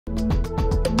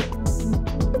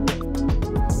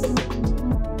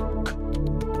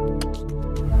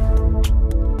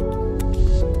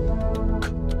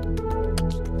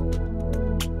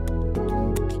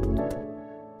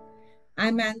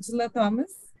I'm Angela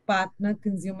Thomas, partner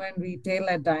consumer and retail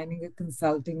at Deininger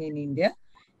Consulting in India.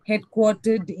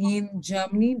 Headquartered in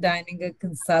Germany, Deininger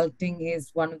Consulting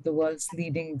is one of the world's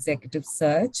leading executive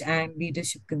search and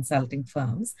leadership consulting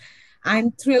firms.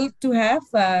 I'm thrilled to have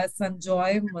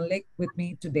Sanjoy Mallik with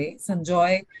me today.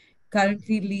 Sanjoy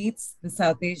currently leads the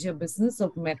South Asia business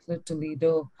of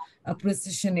Mettler-Toledo, a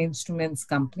precision instruments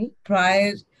company.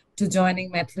 Prior to joining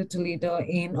Mettler-Toledo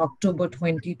in October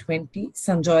 2020,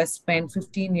 Sanjoy spent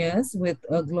 15 years with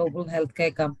a global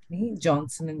healthcare company,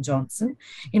 Johnson & Johnson,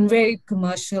 in varied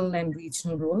commercial and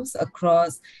regional roles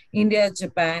across India,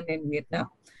 Japan, and Vietnam.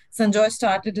 Sanjoy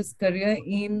started his career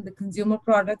in the consumer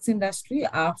products industry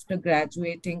after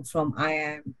graduating from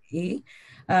IIMA.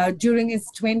 During his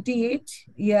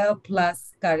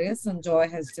 28-year-plus career, Sanjoy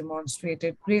has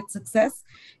demonstrated great success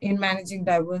in managing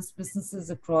diverse businesses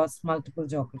across multiple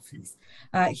geographies.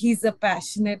 He's a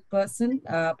passionate person,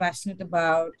 passionate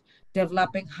about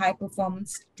developing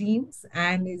high-performance teams,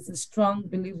 and is a strong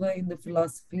believer in the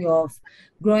philosophy of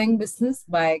growing business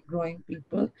by growing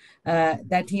people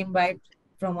that he imbibed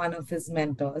from one of his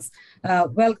mentors.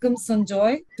 Welcome,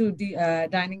 Sanjoy, to the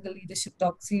Deininger Leadership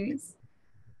Talk Series.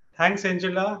 Thanks,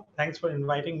 Angela. Thanks for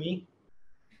inviting me.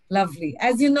 Lovely.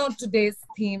 As you know, today's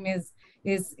theme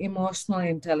is emotional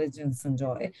intelligence,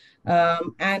 Sanjoy,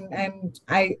 and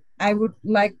I would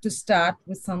like to start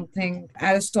with something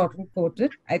Aristotle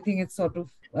quoted. I think it sort of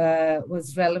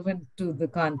was relevant to the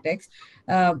context.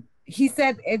 He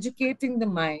said, educating the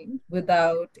mind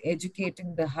without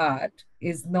educating the heart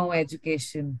is no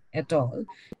education at all.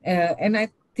 And I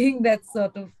think that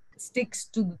sort of sticks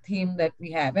to the theme that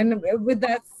we have. And with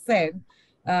that said,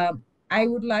 I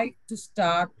would like to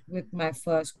start with my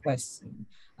first question.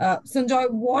 Sanjoy,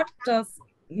 what does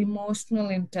emotional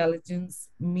intelligence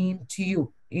mean to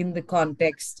you in the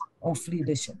context of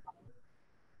leadership?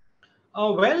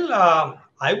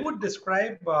 I would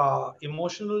describe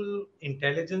emotional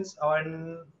intelligence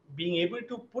on being able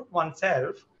to put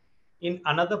oneself in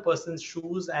another person's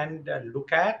shoes and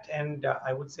look at and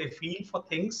I would say feel for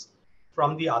things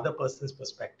from the other person's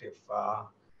perspective.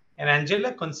 And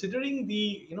Angela, considering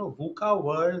the VUCA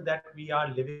world that we are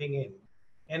living in,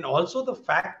 and also the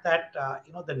fact that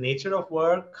the nature of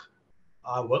work,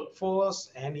 our workforce,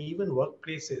 and even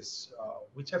workplaces,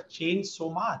 which have changed so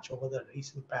much over the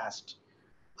recent past,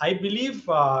 I believe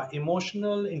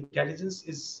emotional intelligence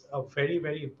is a very,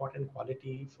 very important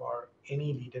quality for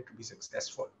any leader to be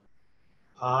successful.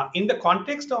 In the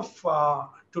context of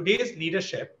today's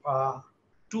leadership,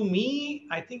 to me,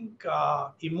 I think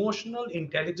emotional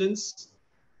intelligence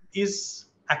is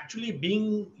actually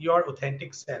being your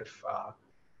authentic self,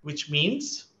 which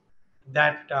means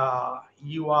that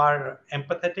you are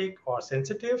empathetic or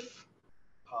sensitive,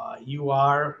 you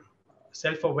are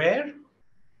self aware,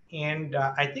 and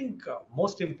I think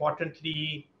most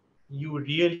importantly, you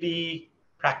really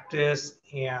practice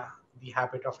the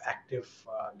habit of active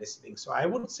listening. So I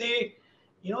would say,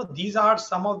 these are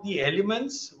some of the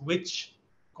elements which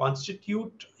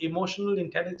constitute emotional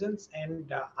intelligence,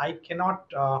 and I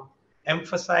cannot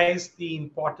emphasize the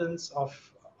importance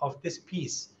of this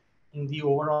piece in the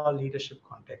overall leadership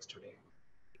context today.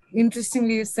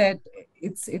 Interestingly, you said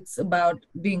it's about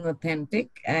being authentic,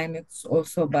 and it's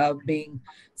also about being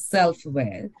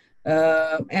self-aware.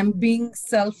 And being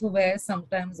self-aware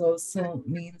sometimes also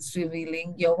means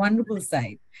revealing your vulnerable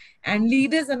side. And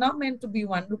leaders are not meant to be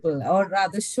vulnerable, or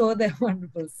rather show their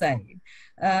vulnerable side.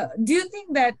 Do you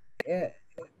think that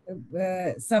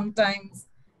sometimes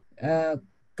uh,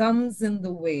 comes in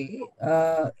the way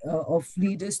of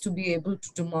leaders to be able to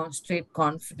demonstrate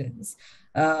confidence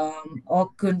or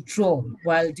control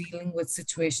while dealing with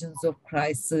situations of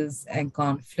crisis and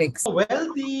conflicts?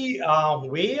 Well, the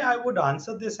way I would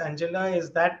answer this, Angela,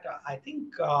 is that I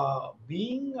think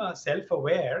being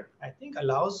self-aware, I think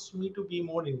allows me to be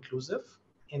more inclusive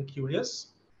and curious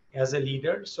as a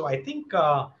leader. So I think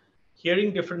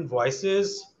hearing different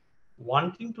voices,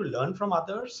 wanting to learn from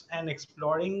others, and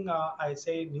exploring, I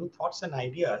say, new thoughts and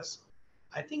ideas,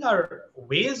 I think are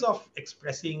ways of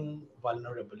expressing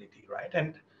vulnerability, right?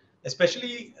 And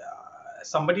especially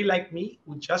somebody like me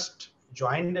who just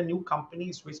joined a new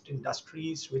company, switched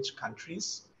industries, switched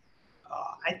countries.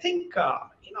 I think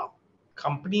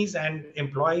companies and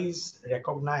employees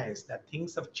recognize that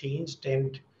things have changed,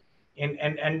 and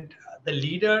the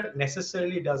leader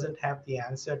necessarily doesn't have the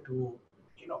answer to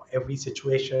every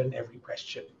situation, every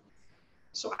question.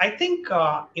 So I think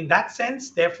in that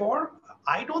sense, therefore,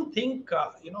 I don't think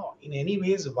in any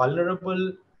ways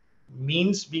vulnerable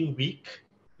means being weak.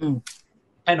 Mm.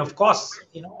 And of course,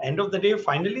 end of the day,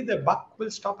 finally the buck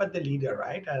will stop at the leader,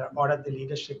 right, or at the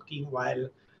leadership team, while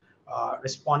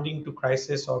responding to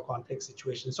crisis or conflict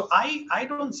situations. So I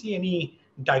don't see any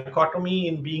dichotomy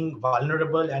in being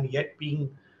vulnerable and yet being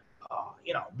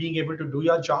able to do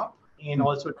your job and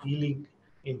also dealing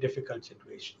in difficult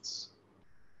situations.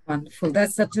 Wonderful.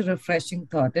 That's such a refreshing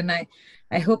thought, and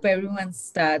I hope everyone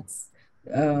starts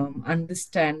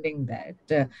understanding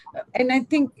that. And I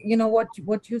think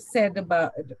what you said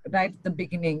about right at the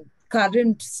beginning,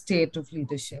 current state of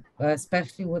leadership,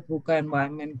 especially with VUCA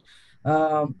environment.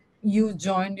 You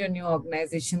joined your new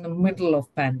organization in the middle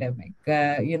of pandemic.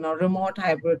 Remote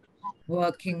hybrid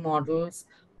working models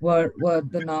were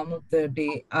the norm of the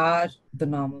day, are the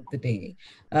norm of the day.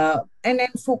 And then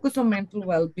focus on mental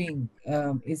well-being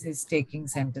is taking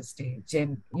center stage.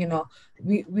 And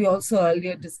we also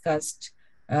earlier discussed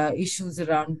issues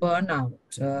around burnout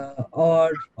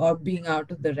or being out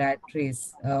of the rat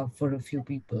race for a few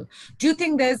people. Do you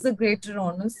think there's a greater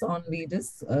onus on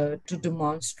leaders to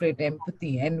demonstrate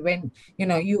empathy? And when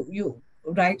you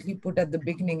rightly put at the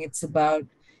beginning, it's about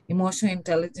emotional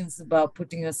intelligence, about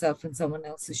putting yourself in someone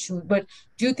else's shoes. But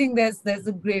do you think there's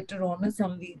a greater onus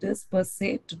on leaders per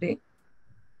se today?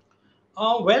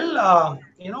 Well,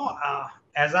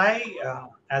 as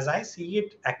I see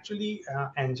it, actually,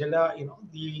 Angela,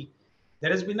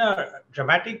 there has been a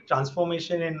dramatic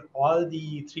transformation in all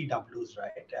the three Ws,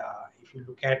 right? If you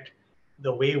look at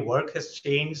the way work has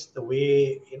changed, the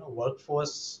way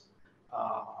workforce,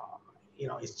 uh,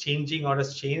 is changing or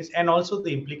has changed, and also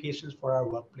the implications for our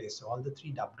workplace. So all the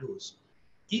three Ws,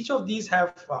 each of these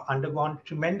have undergone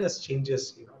tremendous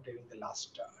changes, during the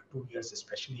last 2 years,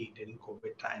 especially during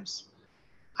COVID times.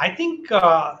 I think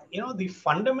the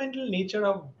fundamental nature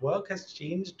of work has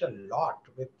changed a lot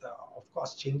with, of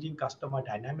course, changing customer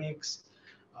dynamics.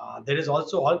 There is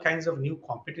also all kinds of new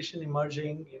competition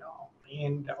emerging,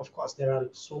 and of course there are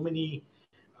so many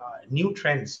new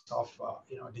trends of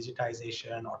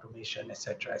digitization, automation,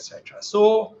 etc., etc.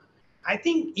 So I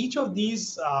think each of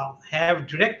these have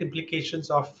direct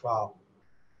implications of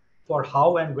for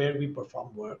how and where we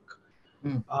perform work.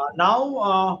 Mm,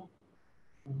 Now,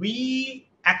 we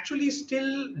actually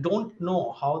still don't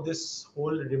know how this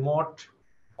whole remote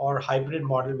or hybrid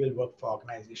model will work for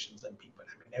organizations and people.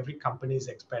 I mean, every company is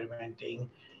experimenting,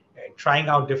 trying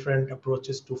out different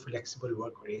approaches to flexible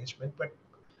work arrangement. But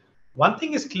one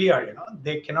thing is clear,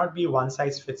 there cannot be one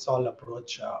size fits all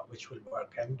approach which will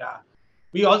work. And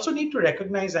we also need to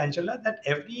recognize, Angela, that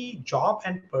every job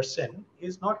and person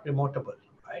is not remotable,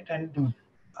 right? And mm,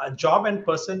 job and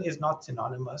person is not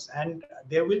synonymous, and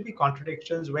there will be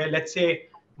contradictions where, let's say,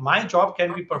 my job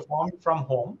can be performed from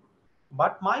home,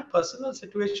 but my personal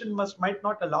situation might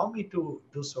not allow me to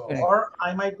do so, correct. or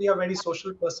I might be a very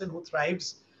social person who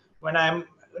thrives when I'm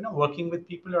working with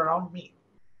people around me.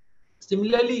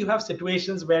 Similarly, you have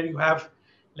situations where you have,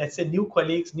 let's say, new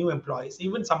colleagues, new employees,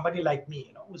 even somebody like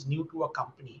me, who's new to a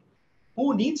company,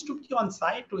 who needs to be on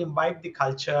site to imbibe the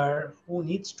culture, who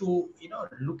needs to,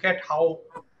 look at how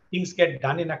things get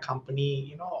done in a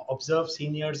company, observe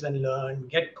seniors and learn,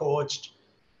 get coached.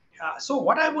 So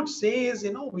what I would say is,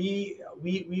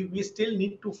 we still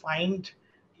need to find,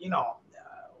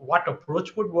 what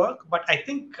approach would work. But I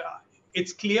think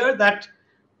it's clear that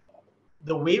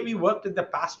the way we worked in the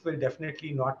past will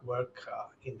definitely not work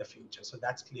in the future. So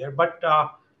that's clear. But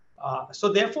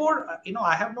so therefore,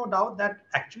 I have no doubt that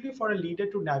actually for a leader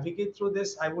to navigate through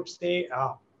this, I would say,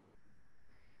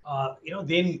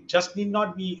 they just need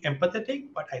not be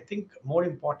empathetic, but I think more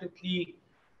importantly,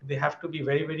 they have to be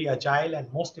very, very agile,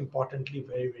 and most importantly,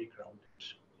 very, very grounded.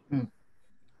 Mm.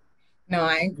 No,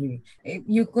 I agree.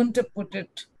 You couldn't have put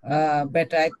it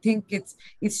better. I think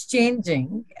it's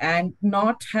changing, and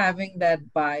not having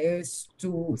that bias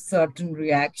to certain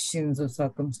reactions or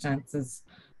circumstances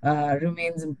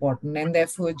remains important, and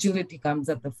therefore agility comes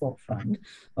at the forefront,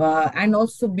 and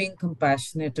also being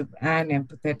compassionate and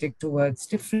empathetic towards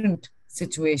different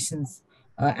situations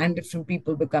and different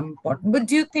people become important. But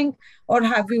do you think, or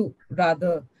have you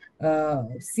rather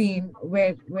seen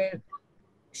where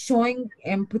showing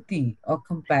empathy or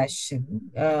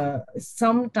compassion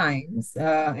sometimes,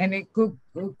 and it could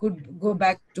go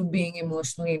back to being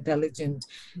emotionally intelligent,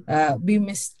 be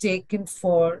mistaken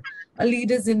for a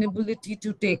leader's inability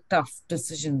to take tough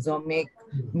decisions or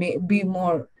be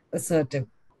more assertive?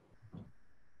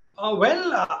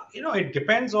 Well, it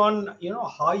depends on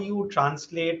how you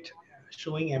translate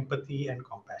showing empathy and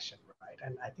compassion, right?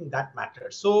 And I think that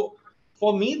matters. So,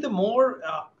 for me, the more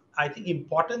I think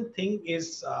important thing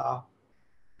is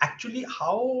actually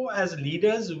how, as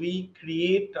leaders, we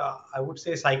create, I would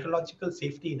say, psychological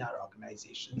safety in our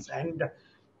organizations, and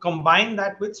combine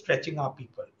that with stretching our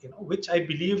people. Which I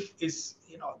believe is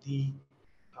the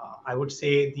I would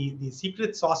say the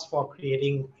secret sauce for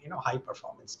creating high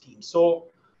performance teams. So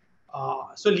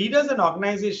leaders and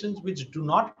organizations which do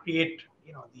not create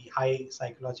the high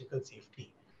psychological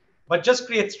safety, but just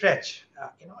create stretch,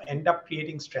 end up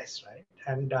creating stress, right?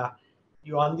 And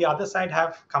you on the other side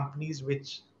have companies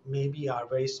which maybe are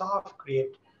very soft,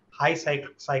 create high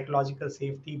psychological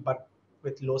safety, but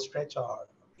with low stretch or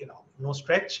no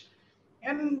stretch,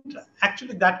 and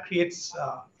actually that creates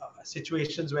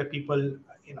situations where people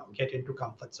get into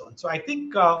comfort zone. So I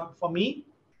think for me,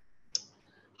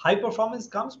 high performance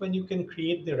comes when you can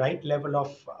create the right level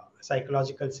of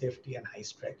psychological safety and high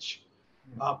stretch.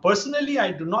 Personally,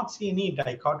 I do not see any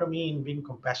dichotomy in being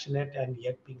compassionate and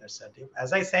yet being assertive.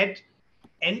 As I said,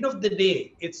 end of the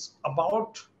day, it's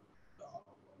about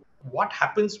what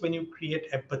happens when you create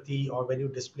empathy, or when you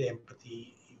display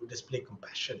empathy, you display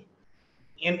compassion.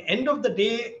 And end of the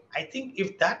day, I think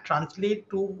if that translates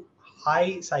to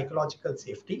high psychological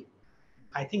safety,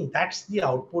 I think that's the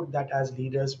output that as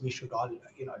leaders we should all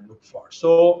look for.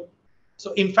 So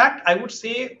in fact, I would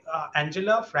say,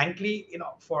 Angela, frankly,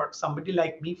 for somebody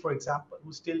like me, for example,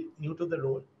 who's still new to the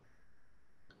role,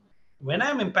 when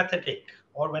I'm empathetic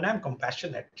or when I'm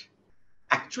compassionate,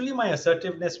 actually my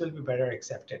assertiveness will be better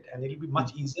accepted, and it'll be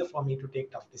much easier for me to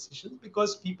take tough decisions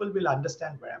because people will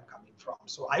understand where I'm coming from.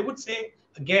 So I would say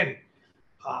again,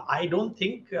 I don't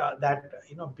think that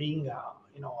being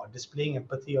displaying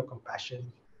empathy or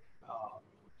compassion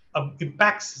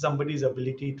impacts somebody's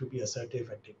ability to be assertive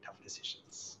and take tough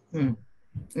decisions. Hmm.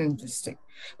 Interesting.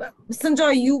 Well,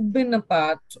 Sanjoy, you've been a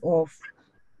part of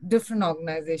different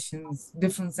organizations,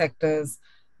 different sectors,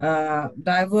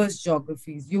 diverse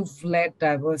geographies. You've led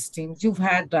diverse teams. You've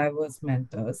had diverse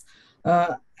mentors,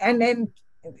 and then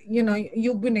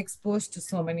you've been exposed to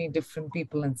so many different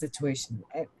people and situations.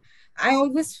 I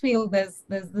always feel there's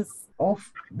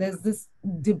this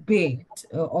debate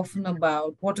often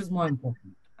about what is more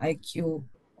important, IQ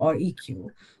or EQ.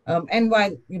 And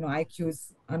while IQ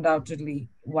is undoubtedly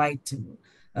vital,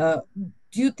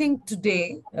 do you think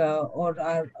today, or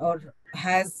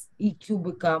has EQ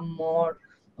become more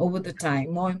over the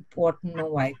time more important or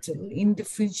vital in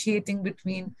differentiating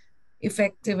between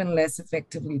effective and less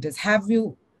effective leaders? Have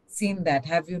you seen that?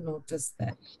 Have you noticed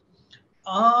that?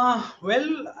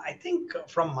 Well, I think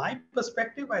from my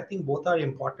perspective, I think both are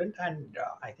important and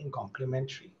I think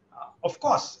complementary. Of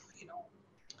course,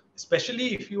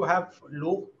 especially if you have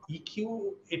low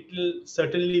EQ, it will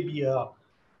certainly be a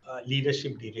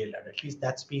leadership derailer. At least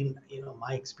that's been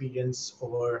my experience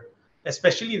over,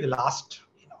 especially the last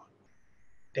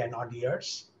 10 odd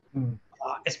years. Mm,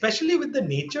 Especially with the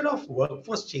nature of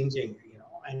workforce changing,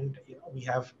 and we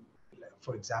have,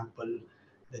 for example,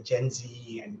 the Gen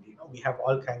Z, and we have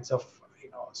all kinds of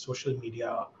social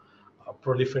media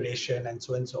proliferation and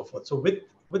so on and so forth. So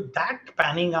with that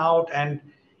panning out, and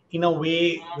in a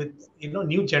way with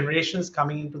new generations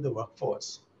coming into the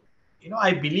workforce,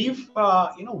 I believe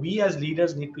we as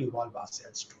leaders need to evolve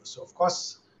ourselves too. So of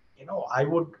course, I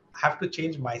would have to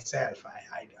change myself.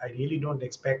 I really don't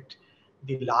expect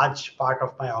the large part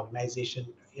of my organization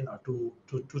to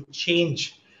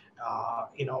change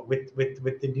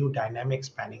with the new dynamics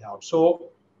panning out. So,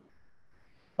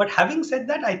 but having said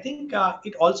that, I think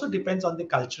it also depends on the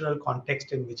cultural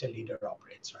context in which a leader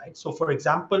operates, right? So for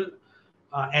example,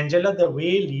 Angela, the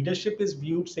way leadership is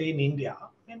viewed, say in India,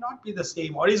 may not be the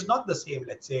same, or is not the same,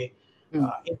 let's say,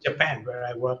 mm, in Japan, where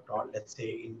I worked, or let's say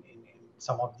in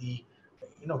some of the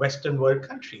Western world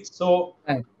countries. So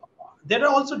right. there are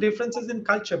also differences in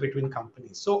culture between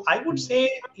companies. So I would Mm,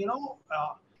 say,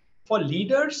 for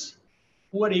leaders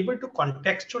who are able to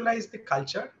contextualize the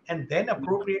culture and then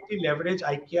appropriately leverage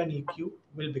IQ and EQ,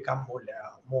 will become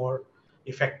more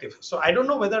effective. So I don't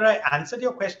know whether I answered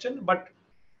your question, but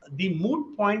the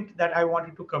moot point that I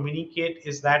wanted to communicate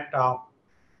is that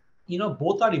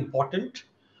both are important.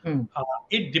 mm,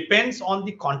 It depends on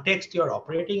the context you're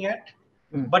operating at,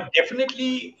 mm, but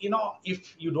definitely,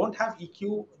 if you don't have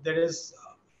EQ, there is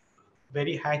a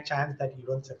very high chance that you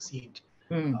don't succeed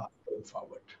mm. going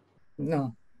forward.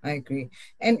 No, I agree.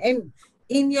 And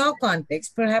in your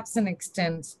context, perhaps an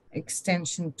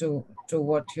extension to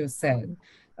what you said,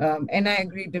 and I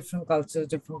agree, different cultures,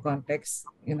 different contexts.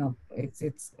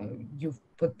 It's you've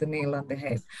put the nail on the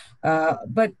head.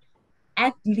 But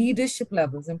at leadership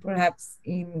levels, and perhaps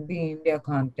in the India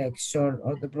context,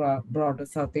 or the broader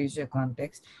South Asia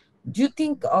context, do you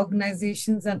think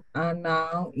organizations are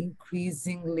now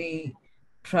increasingly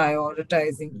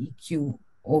prioritizing EQ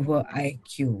over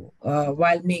IQ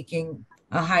while making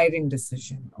a hiring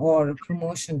decision or a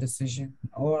promotion decision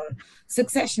or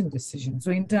succession decision?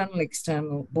 So internal,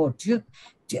 external, both.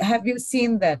 Have you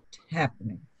seen that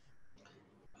happening?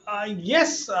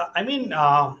 Yes, I mean,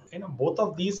 both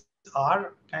of these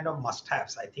are kind of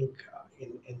must-haves. I think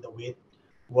in the way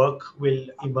work will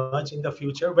emerge in the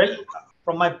future. Well,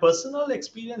 from my personal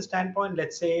experience standpoint,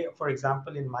 let's say, for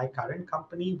example, in my current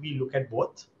company, we look at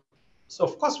both. So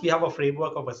of course, we have a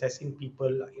framework of assessing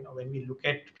people. When we look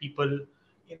at people,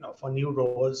 for new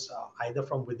roles, either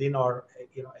from within or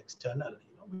external,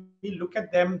 we look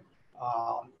at them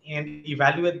and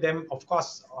evaluate them, of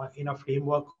course, in a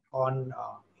framework on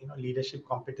leadership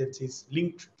competencies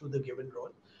linked to the given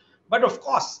role. But of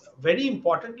course, very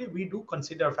importantly, we do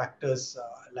consider factors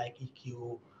like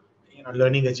EQ,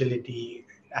 learning agility,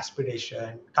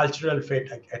 aspiration, cultural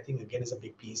fit. I think again is a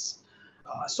big piece.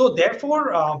 So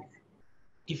therefore,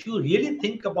 if you really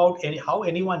think about how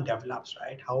anyone develops,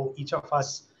 right? How each of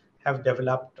us have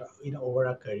developed, over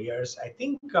our careers. I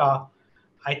think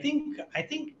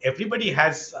everybody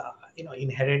has,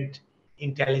 inherent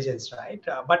intelligence, right?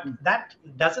 But that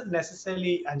doesn't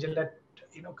necessarily, Angela,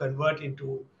 convert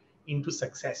into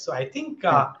success. So I think,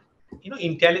 Right.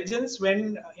 intelligence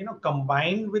when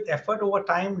combined with effort over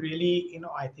time, really,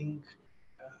 I think,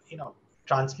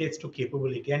 translates to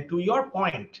capability. And to your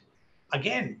point,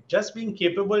 again, just being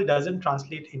capable doesn't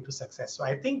translate into success. So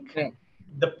I think Right.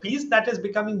 the piece that is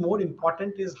becoming more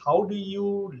important is how do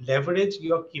you leverage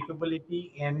your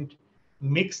capability and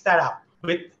mix that up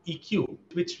with EQ,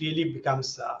 which really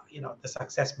becomes, the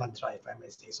success mantra, if I may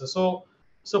say.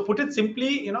 So put it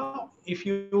simply, if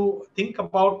you think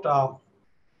about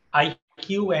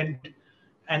IQ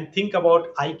and think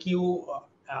about IQ,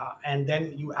 and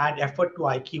then you add effort to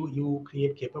IQ, you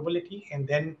create capability, and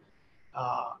then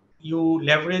you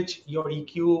leverage your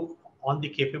EQ on the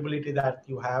capability that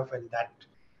you have, and that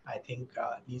I think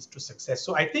leads to success.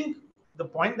 So I think the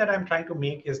point that I'm trying to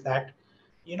make is that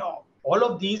all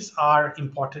of these are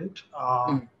important.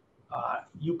 Mm,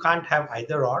 You can't have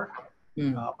either or.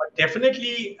 mm, But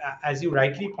definitely, as you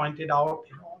rightly pointed out,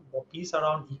 the piece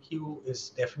around EQ is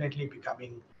definitely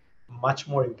becoming much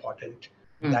more important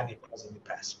mm. than it was in the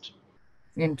past.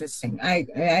 Interesting. I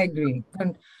agree.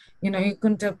 You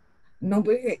couldn't have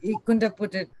nobody. You couldn't have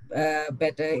put it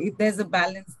better. There's a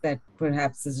balance that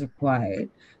perhaps is required,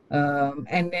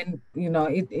 and then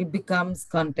it becomes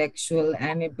contextual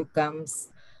and it becomes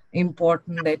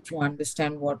important that you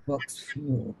understand what works for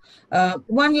you.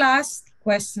 One last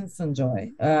question,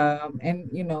 Sanjoy. And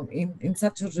in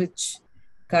such a rich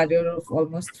career of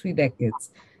almost 3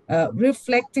 decades,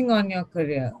 reflecting on your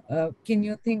career, can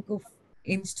you think of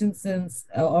instances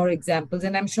or examples,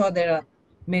 and I'm sure there are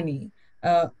many,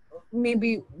 uh,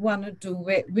 maybe one or two,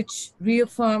 which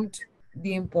reaffirmed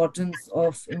the importance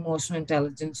of emotional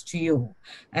intelligence to you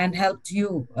and helped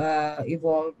you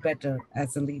evolve better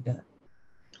as a leader?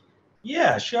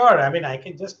 Yeah, sure. I mean, I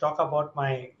can just talk about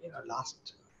my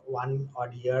last one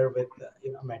odd year with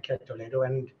Mettler-Toledo,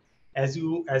 and as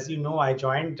you know, I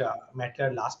joined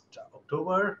Mettler last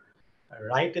October,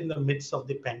 right in the midst of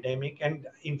the pandemic, and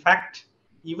in fact,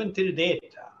 even till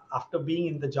date, after being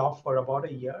in the job for about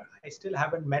a year, I still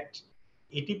haven't met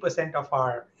 80% of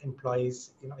our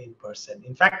employees, in person.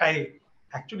 In fact, I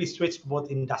actually switched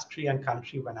both industry and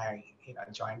country when I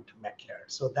joined Mettler.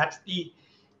 So that's the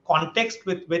context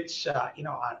with which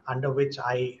under which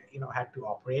I had to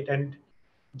operate. And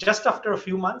just after a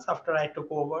few months after I took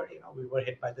over, we were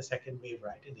hit by the second wave,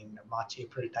 right, in March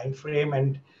April timeframe.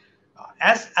 And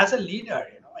as a leader,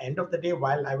 end of the day,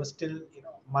 while I was still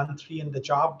month three in the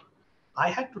job, I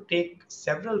had to take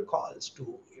several calls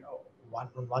to on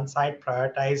one side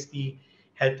prioritize the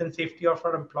health and safety of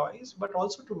our employees, but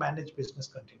also to manage business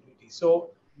continuity.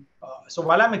 So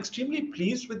while I'm extremely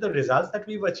pleased with the results that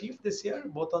we've achieved this year,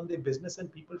 both on the business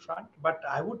and people front, but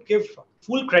I would give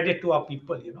full credit to our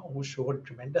people, who showed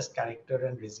tremendous character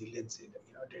and resilience in,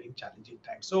 during challenging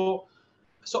times. So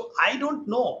I don't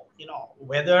know,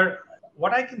 whether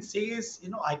what I can say is,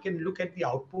 I can look at the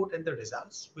output and the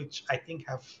results, which I think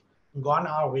have gone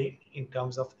our way in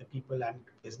terms of the people and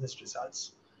business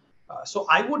results. So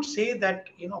I would say that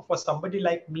for somebody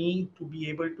like me to be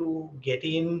able to get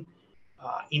in,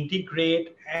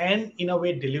 integrate, and in a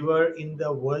way deliver in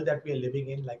the world that we are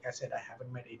living in. Like I said, I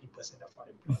haven't met 80% of our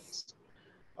employees,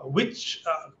 which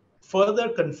further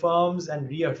confirms and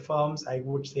reaffirms, I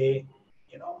would say,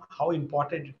 how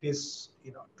important it is,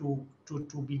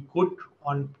 to be good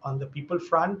on the people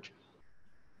front,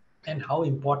 and how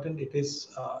important it is,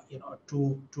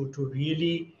 to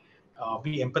really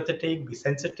be empathetic, be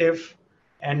sensitive,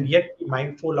 and Mm, yet be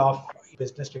mindful of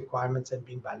business requirements and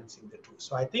being balancing the two.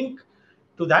 So I think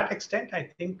to that extent, I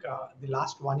think the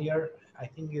last 1 year, I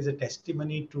think, is a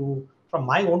testimony to, from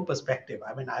my own perspective.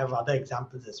 I mean, I have other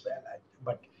examples as well,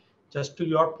 but just to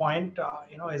your point,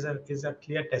 is a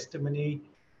clear testimony,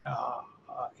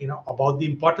 about the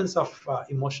importance of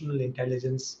emotional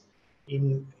intelligence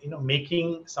in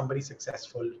making somebody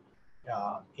successful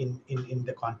in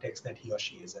the context that he or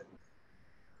she is in.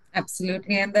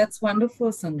 Absolutely, and that's wonderful,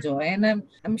 Sanjoy. And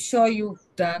I'm sure you've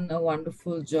done a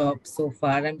wonderful job so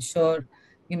far. I'm sure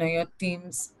your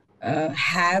teams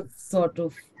have sort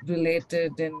of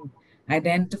related and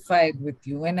identified with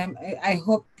you. And I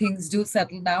hope things do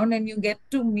settle down and you get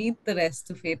to meet the rest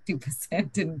of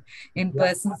 80% in Yeah.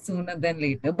 person sooner than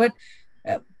later. But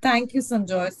thank you,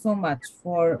 Sanjoy, so much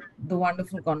for the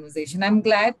wonderful conversation. I'm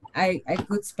glad I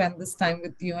could spend this time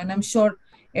with you, and I'm sure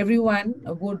everyone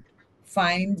would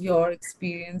find your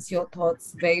experience, your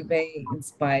thoughts very, very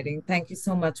inspiring. Thank you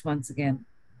so much once again.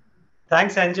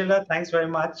 Thanks, Angela. Thanks very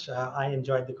much. I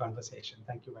enjoyed the conversation.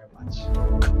 Thank you very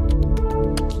much.